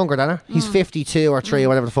 years younger than her, he's 52 or 3 or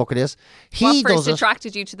whatever the fuck it is. What first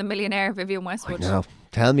attracted you to the millionaire Vivienne Westwood? No,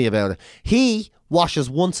 tell me about it. He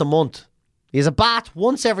washes once a month. He has a bath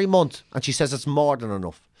once every month, and she says it's more than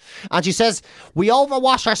enough. And she says, we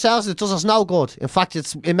overwash ourselves, it does us no good. In fact,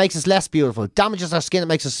 it makes us less beautiful. It damages our skin, it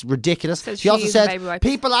makes us ridiculous. She also said,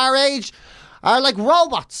 people our age are like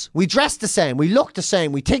robots. We dress the same, we look the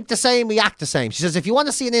same, we think the same, we act the same. She says, if you want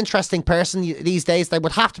to see an interesting person these days, they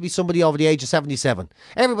would have to be somebody over the age of 77.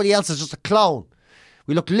 Everybody else is just a clone.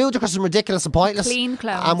 We look ludicrous and ridiculous and pointless. Clean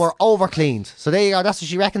clowns. And we're over-cleaned. So there you go. That's what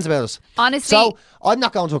she reckons about us. Honestly. So I'm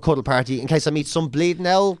not going to a cuddle party in case I meet some bleeding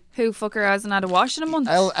L. Who fucker hasn't had a wash in a month?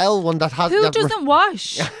 L one that has... Who doesn't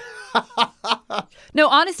wash? No,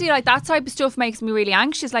 honestly, like that type of stuff makes me really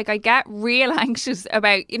anxious. Like I get real anxious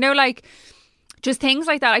about, you know, like just things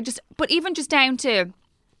like that. But even just down to...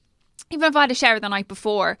 Even if I had a shower the night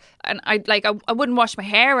before and I wouldn't wash my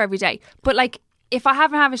hair every day. But like... If I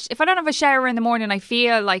don't have a shower in the morning, I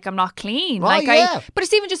feel like I'm not clean. But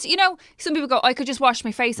it's even just, you know, some people go, I could just wash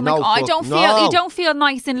my face. I'm like, I don't feel, you don't feel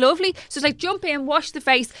nice and lovely. So it's like, jump in, wash the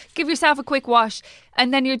face, give yourself a quick wash,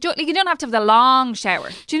 and then you don't have to have the long shower.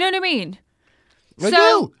 Do you know what I mean?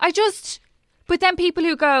 But then people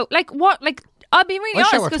who go, like, what, like, I'll be really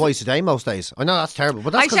honest. I shower twice a day most days. I know that's terrible,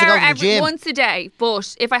 but that's because I shower I go to the gym. once a day.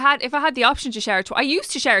 But if I had the option to shower, I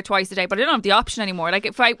used to shower twice a day, but I don't have the option anymore. Like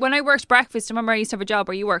when I worked breakfast, remember I used to have a job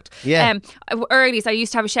where you worked. Yeah. Early, so I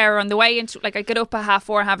used to have a shower on the way into. Like I'd get up at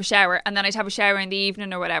 4:30 and have a shower, and then I'd have a shower in the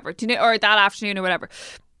evening or whatever, or that afternoon or whatever.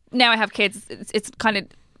 Now I have kids. It's kind of.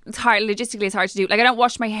 It's hard, logistically it's hard to do. Like I don't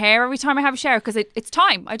wash my hair every time I have a shower because it's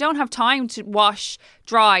time. I don't have time to wash,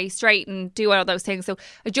 dry, straighten, do all those things. So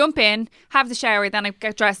I jump in, have the shower, then I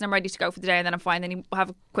get dressed and I'm ready to go for the day, and then I'm fine. Then you have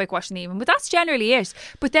a quick wash in the evening. But that's generally it.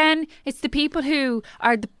 But then it's the people who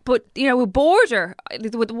are who border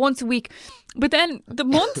with once a week. But then the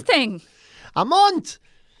month thing. A month.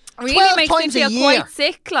 Really makes me feel quite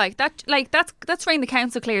sick. That's when the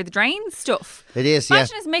council clear the drains stuff. It is.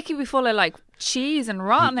 Imagine it's making me full of like cheese and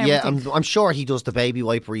rotten. Yeah, I'm sure he does the baby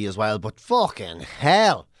wipery as well. But fucking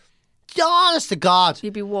hell, honest to God,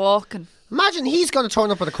 you'd be walking. Imagine he's going to turn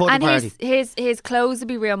up at a cuddle party. His clothes would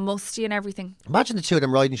be real musty and everything. Imagine the two of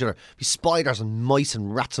them riding each other. Be spiders and mice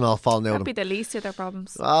and rats and all falling out of them. That'd be the least of their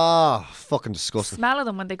problems. Oh, fucking disgusting. Smell of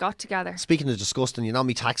them when they got together. Speaking of disgusting, you know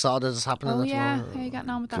me tax audit is happening. Oh yeah, how are you getting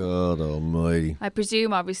on with that? God almighty. I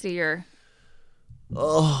presume obviously you're...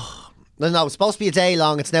 Oh... No, it's supposed to be a day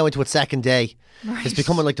long. It's now into its second day. Right. It's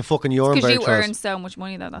becoming like the fucking Nuremberg because you trials. earn so much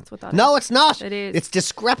money though, that's what that is. No, it's not. It is. It's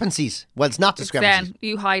discrepancies. Well, it's not discrepancies.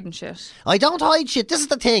 You hiding shit. I don't hide shit. This is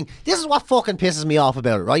the thing. This is what fucking pisses me off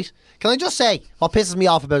about it, right? Can I just say what pisses me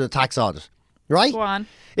off about the tax audit, right? Go on.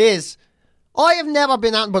 Is I have never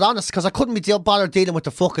been out but honest because I couldn't be bothered dealing with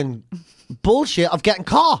the fucking bullshit of getting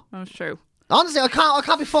caught. That's true. Honestly, I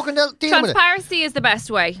can't be fucking dealing with it. Transparency is the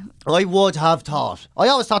best way. I would have thought. I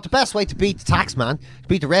always thought the best way to beat the tax man, to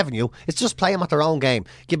beat the revenue, is just play them at their own game.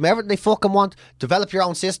 Give them everything they fucking want. Develop your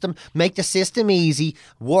own system. Make the system easy.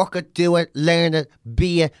 Work it, do it, learn it,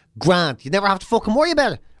 be it, grand. You never have to fucking worry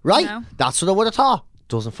about it, right? No. That's what I would have thought.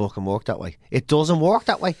 Doesn't fucking work that way. It doesn't work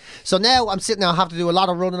that way. So now I'm sitting there, I have to do a lot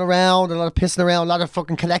of running around, a lot of pissing around, a lot of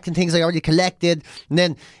fucking collecting things I already collected. And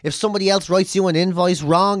then if somebody else writes you an invoice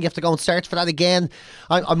wrong, you have to go and search for that again.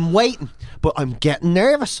 I'm waiting, but I'm getting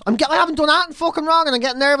nervous. I haven't done anything fucking wrong, and I'm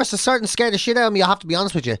getting nervous. It's starting to scare the shit out of me, I have to be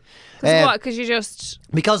honest with you. What? Because you just...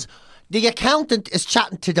 Because the accountant is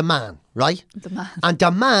chatting to the man, right? The man. And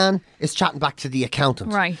the man is chatting back to the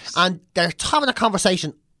accountant. Right. And they're having a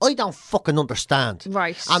conversation I don't fucking understand.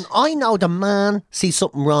 Right. And I know the man sees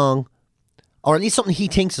something wrong, or at least something he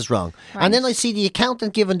thinks is wrong. Right. And then I see the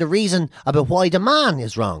accountant giving the reason about why the man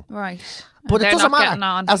is wrong. Right. But it doesn't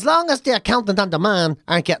matter. As long as the accountant and the man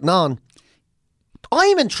aren't getting on,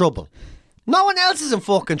 I'm in trouble. No one else is in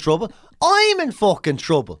fucking trouble. I'm in fucking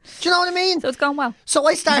trouble. Do you know what I mean? So it's going well. So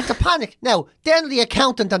I start to panic. Now, then the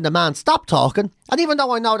accountant and the man stop talking, and even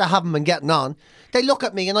though I know they haven't been getting on, they look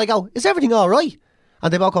at me and I go, is everything all right?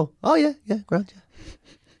 And they both go, oh yeah, grand, yeah.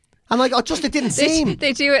 And like, oh, just it didn't seem.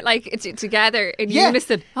 They do it like together in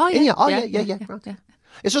unison. Oh yeah.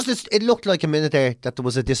 It's just, it looked like a minute there that there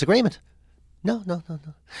was a disagreement. No.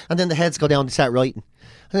 And then the heads go down, they start writing.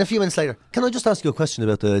 And a few minutes later, can I just ask you a question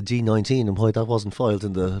about the G19 and why that wasn't filed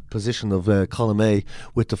in the position of column A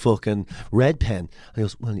with the fucking red pen? And he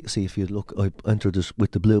goes, well, you see, if you look, I entered it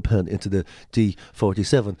with the blue pen into the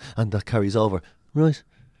D47 and that carries over. Right.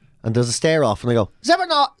 And there's a stare off, and I go, is ever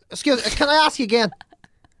not, excuse me, can I ask you again?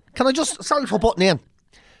 Can I just, sorry for butting in,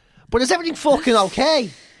 but is everything fucking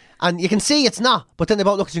okay? And you can see it's not, but then they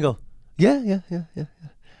both look at you and go, yeah.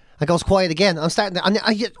 And goes quiet again. I'm starting to,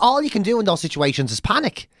 and all you can do in those situations is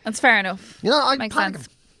panic. That's fair enough. You know, makes sense.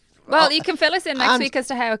 Well, you can fill us in next week as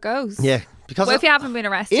to how it goes. Yeah. Because if you haven't been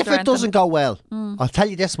arrested, if it doesn't go well, I'll tell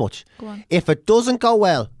you this much. Go on. If it doesn't go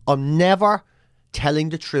well, I'm never telling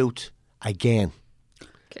the truth again.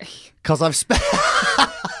 Okay. Because I've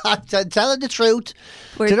telling the truth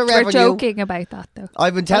to the revenue. We're joking about that, though.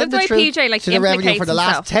 I've been telling the truth PJ, to the revenue for the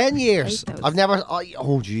last 10 years. I've never.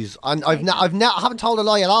 Oh, jeez. And I haven't told a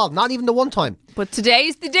lie at all. Not even the one time. But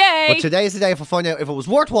today's the day. If I find out if it was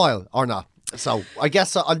worthwhile or not. So I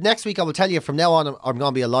guess next week I will tell you from now on I'm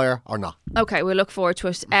going to be a liar or not. Okay, we'll look forward to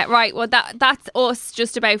it. Right, well that's us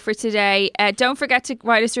just about for today. Don't forget to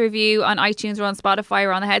write us a review on iTunes or on Spotify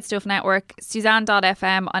or on the Head Stuff Network.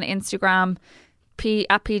 Suzanne.fm on Instagram.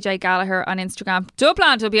 At PJ Gallagher on Instagram.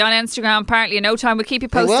 Dubland will be on Instagram apparently in no time. We'll keep you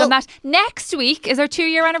posted on that. Next week is our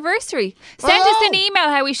 2-year anniversary. Send us an email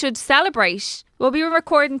how we should celebrate. We'll be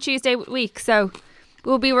recording Tuesday week, so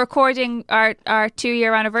we'll be recording our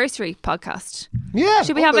 2-year anniversary podcast. Yeah.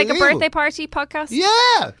 Should we have like a birthday party podcast?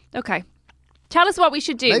 Yeah. Okay. Tell us what we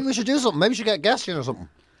should do. Maybe we should do something. Maybe we should get guests in or something.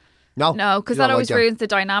 No, because that always ruins the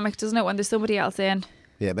dynamic, doesn't it, when there's somebody else in?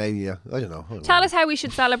 Yeah, maybe, yeah. I don't know. Tell us how we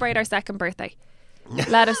should celebrate our second birthday.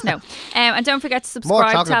 Let us know. And don't forget to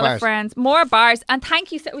subscribe, tell a friend. More bars. And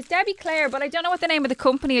thank you. So it was Debbie Clare, but I don't know what the name of the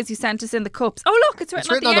company is who sent us in the cups. Oh, look, it's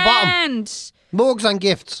written on the bottom. Mugs and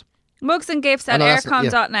gifts. Mugs and gifts at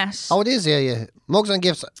aircom.net. Oh, it is, yeah. Mugs and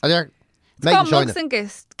gifts at air. It's called Mugs and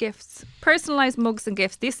Gifts. Personalised mugs and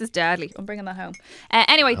gifts. This is deadly. I'm bringing that home.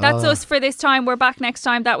 Anyway, that's us for this time. We're back next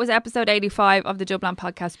time. That was episode 85 of the Dublin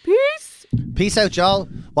Podcast. Peace. Peace out, y'all.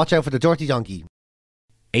 Watch out for the dirty donkey.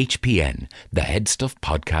 HPN, the Headstuff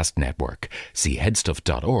Podcast Network. See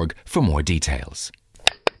headstuff.org for more details.